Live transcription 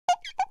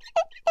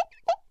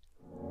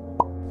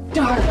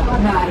Dark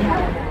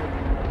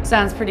matter.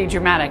 Sounds pretty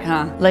dramatic,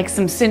 huh? Like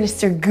some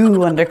sinister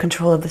goo under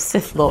control of the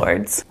Sith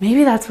Lords.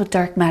 Maybe that's what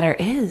dark matter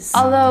is.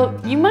 Although,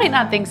 you might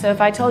not think so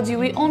if I told you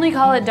we only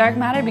call it dark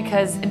matter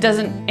because it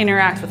doesn't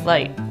interact with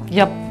light.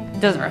 Yup. It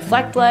doesn't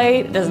reflect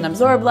light, it doesn't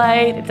absorb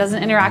light, it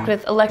doesn't interact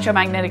with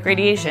electromagnetic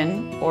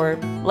radiation, or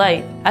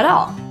light, at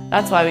all.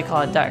 That's why we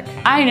call it dark.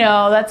 I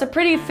know, that's a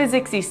pretty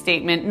physicsy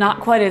statement, not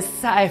quite as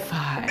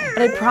sci-fi.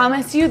 But I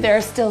promise you there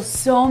are still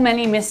so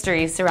many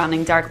mysteries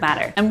surrounding dark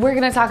matter. And we're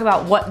gonna talk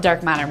about what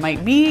dark matter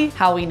might be,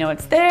 how we know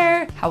it's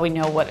there, how we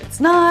know what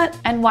it's not,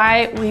 and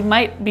why we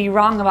might be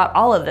wrong about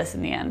all of this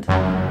in the end.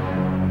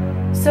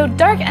 So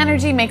dark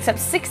energy makes up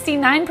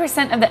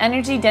 69% of the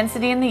energy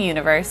density in the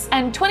universe,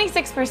 and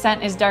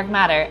 26% is dark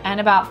matter,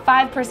 and about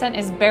 5%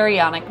 is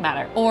baryonic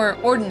matter, or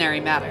ordinary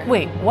matter.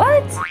 Wait,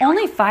 what?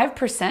 Only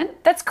 5%?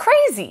 That's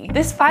crazy!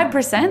 This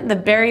 5%, the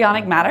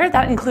baryonic matter,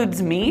 that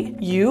includes me,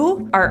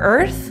 you, our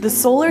Earth, the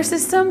solar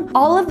system,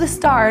 all of the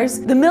stars,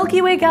 the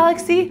Milky Way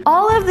galaxy,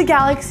 all of the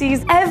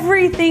galaxies,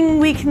 everything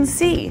we can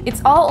see.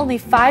 It's all only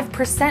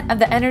 5% of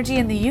the energy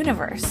in the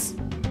universe.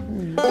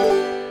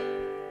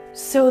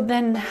 So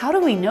then how do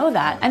we know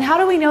that? And how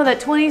do we know that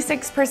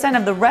 26%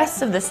 of the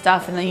rest of the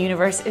stuff in the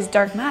universe is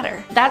dark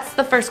matter? That's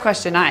the first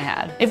question I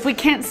had. If we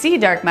can't see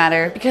dark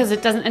matter because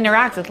it doesn't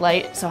interact with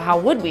light, so how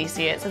would we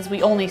see it since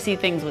we only see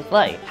things with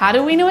light? How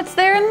do we know it's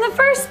there in the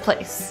first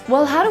place?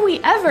 Well, how do we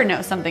ever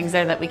know something's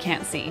there that we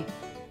can't see?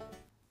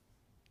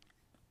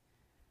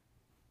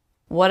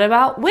 What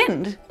about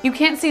wind? You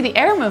can't see the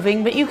air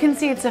moving, but you can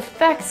see its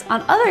effects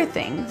on other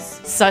things.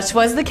 Such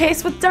was the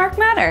case with dark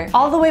matter.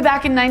 All the way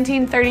back in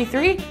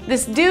 1933,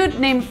 this dude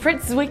named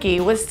Fritz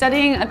Zwicky was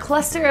studying a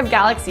cluster of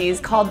galaxies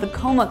called the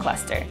Coma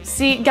Cluster.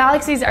 See,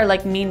 galaxies are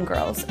like mean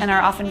girls and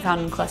are often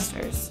found in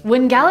clusters.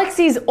 When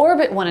galaxies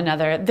orbit one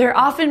another, they're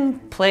often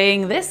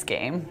playing this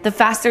game. The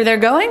faster they're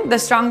going, the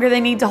stronger they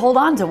need to hold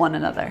on to one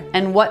another.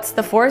 And what's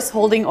the force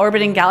holding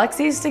orbiting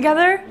galaxies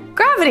together?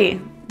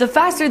 Gravity. The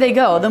faster they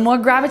go, the more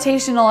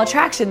gravitational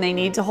attraction they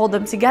need to hold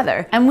them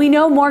together. And we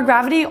know more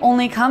gravity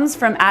only comes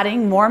from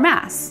adding more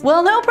mass.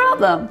 Well, no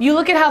problem. You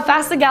look at how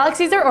fast the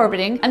galaxies are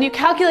orbiting, and you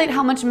calculate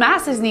how much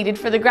mass is needed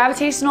for the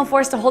gravitational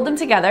force to hold them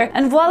together,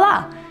 and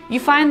voila!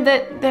 You find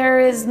that there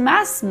is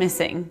mass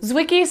missing.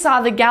 Zwicky saw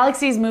the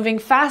galaxies moving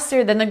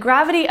faster than the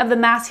gravity of the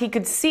mass he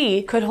could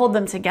see could hold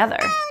them together.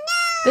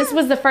 This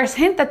was the first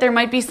hint that there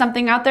might be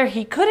something out there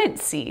he couldn't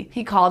see.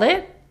 He called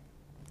it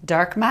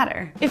dark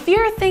matter. If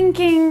you're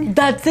thinking,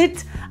 that's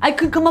it, I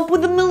could come up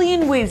with a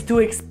million ways to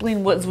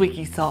explain what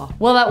Zwicky saw.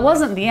 Well, that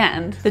wasn't the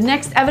end. The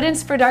next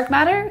evidence for dark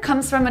matter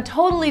comes from a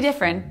totally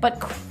different but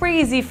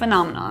crazy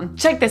phenomenon.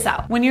 Check this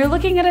out. When you're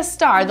looking at a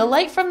star, the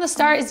light from the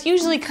star is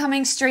usually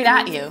coming straight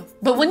at you.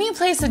 But when you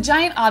place a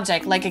giant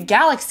object like a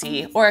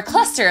galaxy or a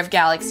cluster of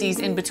galaxies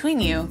in between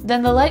you,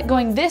 then the light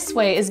going this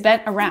way is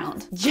bent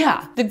around.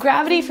 Yeah, the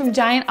gravity from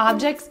giant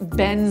objects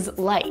bends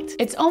light.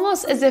 It's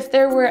almost as if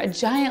there were a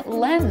giant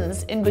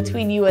lens in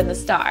between you and the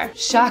star.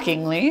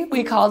 Shockingly,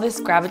 we call this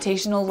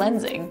gravitational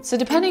lensing. So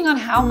depending on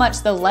how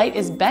much the light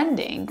is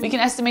bending, we can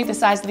estimate the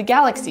size of the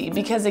galaxy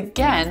because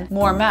again,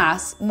 more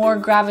mass, more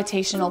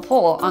gravitational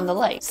pull on the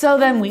light. So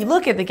then we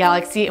look at the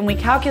galaxy and we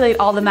calculate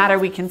all the matter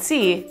we can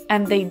see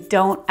and they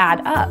don't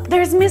add up.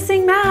 There's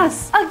missing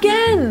mass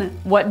again.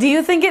 What do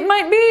you think it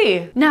might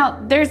be? Now,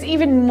 there's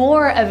even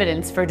more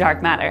evidence for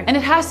dark matter, and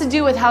it has to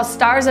do with how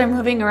stars are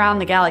moving around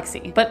the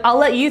galaxy. But I'll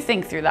let you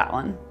think through that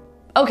one.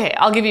 Okay,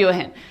 I'll give you a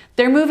hint.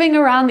 They're moving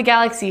around the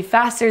galaxy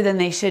faster than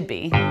they should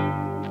be.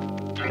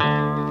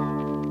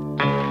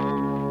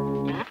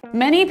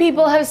 Many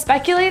people have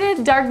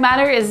speculated dark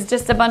matter is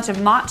just a bunch of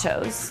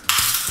machos.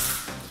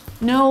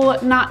 No,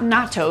 not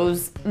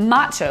nachos,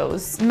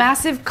 machos.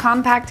 Massive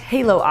compact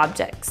halo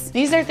objects.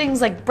 These are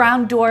things like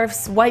brown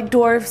dwarfs, white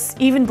dwarfs,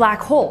 even black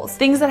holes.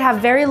 Things that have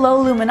very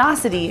low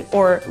luminosity,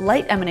 or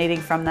light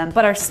emanating from them,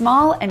 but are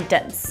small and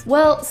dense.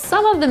 Well,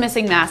 some of the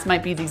missing mass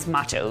might be these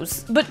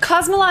machos. But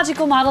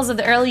cosmological models of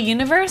the early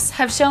universe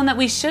have shown that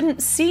we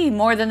shouldn't see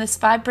more than this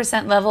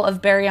 5% level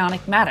of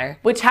baryonic matter,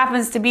 which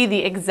happens to be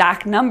the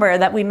exact number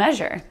that we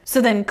measure.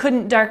 So then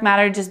couldn't dark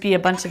matter just be a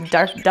bunch of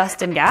dark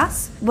dust and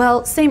gas?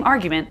 Well, same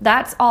argument.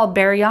 That's all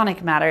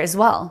baryonic matter as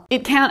well.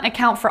 It can't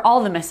account for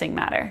all the missing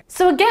matter.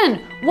 So again,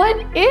 what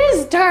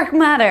is dark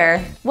matter?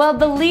 Well,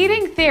 the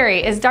leading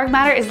theory is dark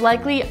matter is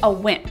likely a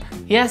WIMP.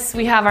 Yes,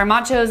 we have our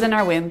machos and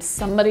our WIMPs.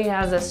 Somebody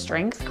has a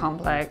strength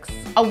complex.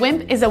 A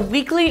WIMP is a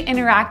weakly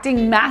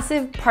interacting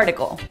massive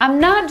particle. I'm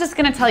not just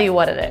gonna tell you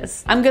what it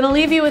is. I'm gonna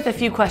leave you with a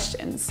few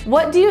questions.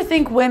 What do you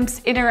think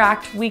WIMPs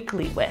interact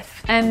weakly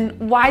with? And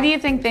why do you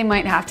think they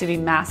might have to be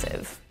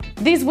massive?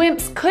 These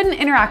WIMPs couldn't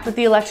interact with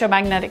the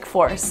electromagnetic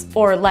force,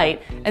 or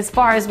light, as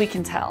far as we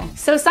can tell.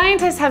 So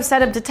scientists have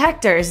set up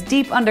detectors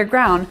deep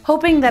underground,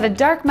 hoping that a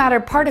dark matter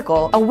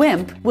particle, a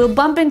WIMP, will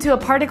bump into a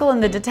particle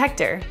in the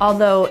detector,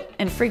 although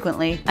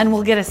infrequently, and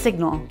we'll get a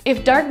signal.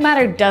 If dark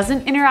matter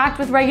doesn't interact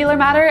with regular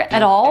matter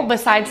at all,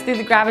 besides through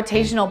the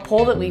gravitational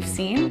pull that we've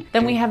seen,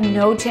 then we have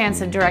no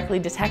chance of directly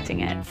detecting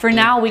it. For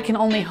now, we can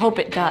only hope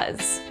it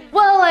does.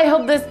 Well, I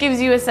hope this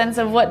gives you a sense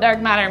of what dark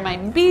matter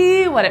might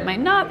be, what it might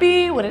not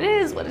be, what it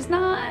is, what it's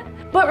not.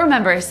 But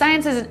remember,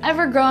 science is an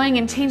ever-growing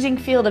and changing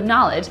field of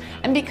knowledge,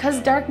 and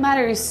because dark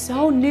matter is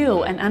so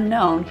new and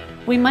unknown,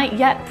 we might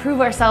yet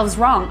prove ourselves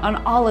wrong on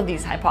all of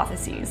these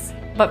hypotheses.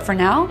 But for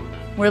now,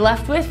 we're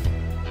left with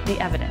the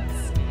evidence.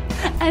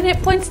 And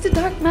it points to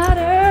dark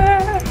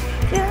matter.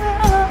 Yeah.